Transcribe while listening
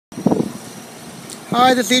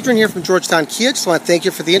Hi, this is Adrian here from Georgetown Kia. Just want to thank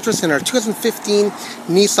you for the interest in our 2015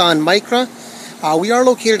 Nissan Micra. We are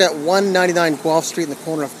located at 199 Guelph Street in the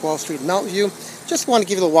corner of Guelph Street and Mountain View. Just want to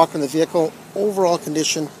give you a walk around the vehicle. Overall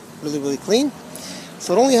condition, really clean.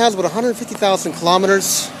 So it only has about 150,000 kilometers.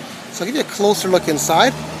 So I'll give you a closer look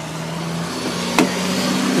inside.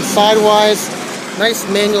 Inside-wise, nice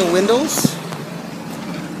manual windows.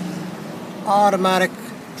 Automatic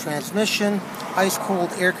transmission,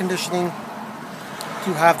 ice-cold air conditioning.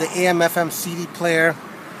 You have the AM/FM CD player,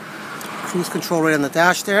 cruise control right on the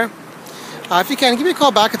dash there. If you can, give me a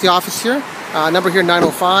call back at the office here. Number here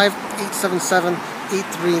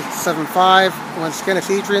 905-877-8375. Once again, it's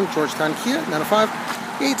Adrian, Georgetown Kia,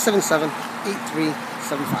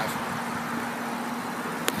 905-877-8375.